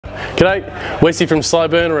G'day, Wesley from Slow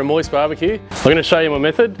Burner and Moist Barbecue. I'm going to show you my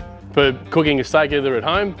method for cooking a steak either at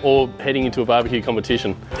home or heading into a barbecue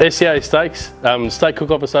competition. SCA Steaks, Steak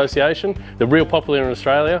Cook-Off Association, they're real popular in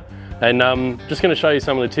Australia, and just going to show you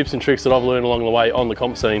some of the tips and tricks that I've learned along the way on the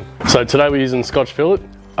comp scene. So today we're using Scotch fillet,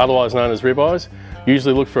 otherwise known as ribeyes.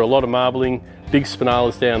 Usually look for a lot of marbling, big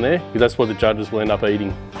spinalas down there, because that's what the judges will end up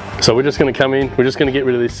eating. So we're just going to come in, we're just going to get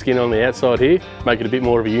rid of this skin on the outside here, make it a bit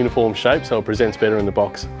more of a uniform shape so it presents better in the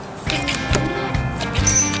box.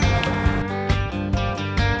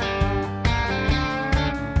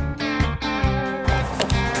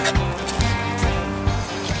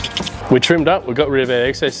 We're trimmed up, we've got rid of our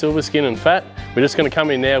excess silver skin and fat. We're just going to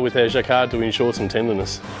come in now with our Jaccard to ensure some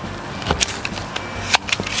tenderness.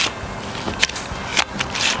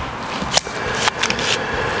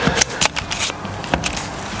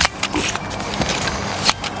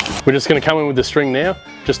 We're just going to come in with the string now,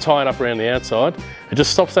 just tie it up around the outside. It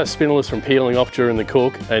just stops that spinnerless from peeling off during the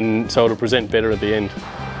cook, and so it'll present better at the end.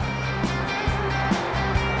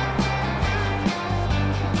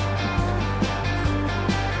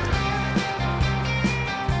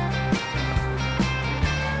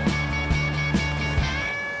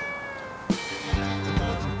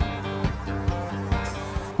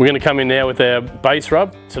 We're going to come in now with our base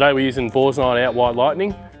rub. Today we're using Boars Night Out White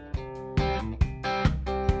Lightning.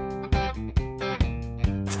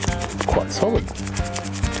 Quite solid.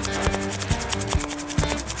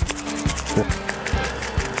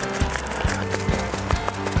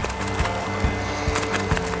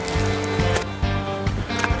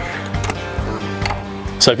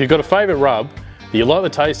 So if you've got a favourite rub that you like the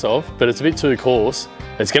taste of, but it's a bit too coarse,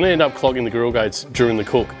 it's going to end up clogging the grill gates during the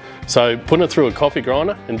cook. So putting it through a coffee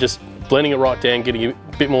grinder and just blending it right down, getting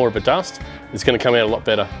a bit more of a dust, it's going to come out a lot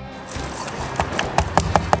better.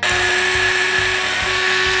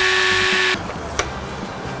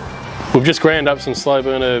 We've just ground up some Slow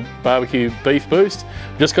Burner barbecue beef boost.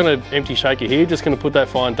 I'm just going to empty shaker here, just going to put that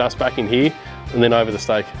fine dust back in here and then over the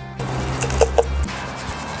steak.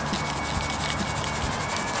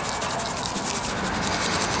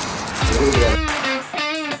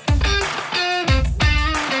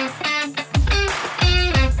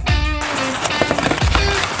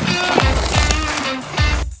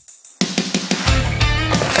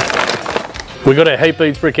 We've got our heat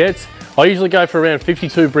beads briquettes. I usually go for around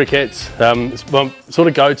 52 briquettes. My sort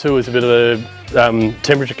of go-to is a bit of a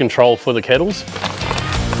temperature control for the kettles.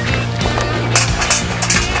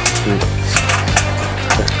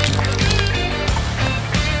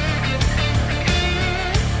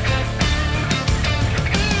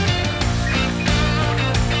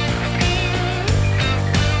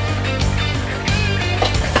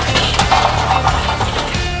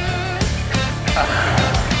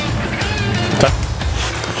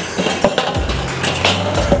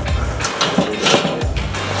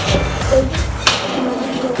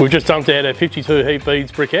 We've just dumped out our 52 heat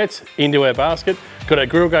beads briquettes into our basket. Got our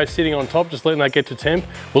grill gauge sitting on top, just letting that get to temp.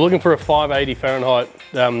 We're looking for a 580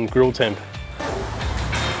 Fahrenheit grill temp.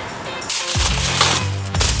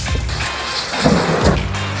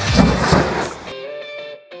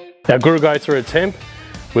 Our grill gates are at temp.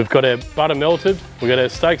 We've got our butter melted. We've got our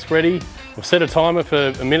steaks ready. We've set a timer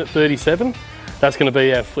for 1:37. That's going to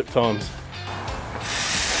be our flip times.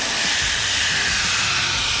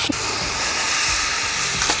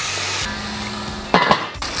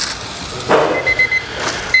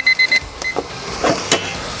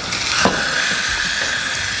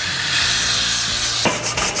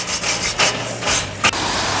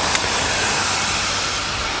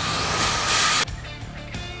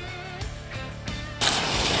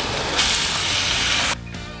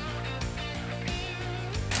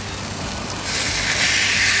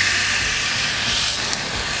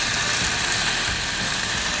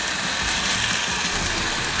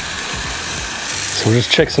 So we'll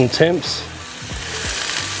just check some temps.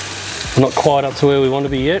 We're not quite up to where we want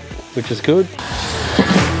to be yet, which is good.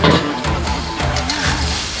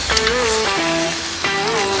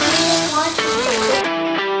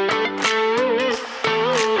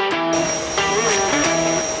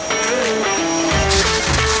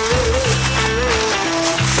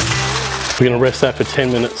 We're going to rest that for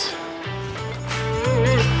 10 minutes.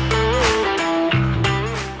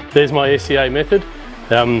 There's my SCA method.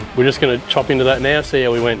 We're just going to chop into that now, see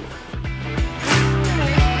how we went.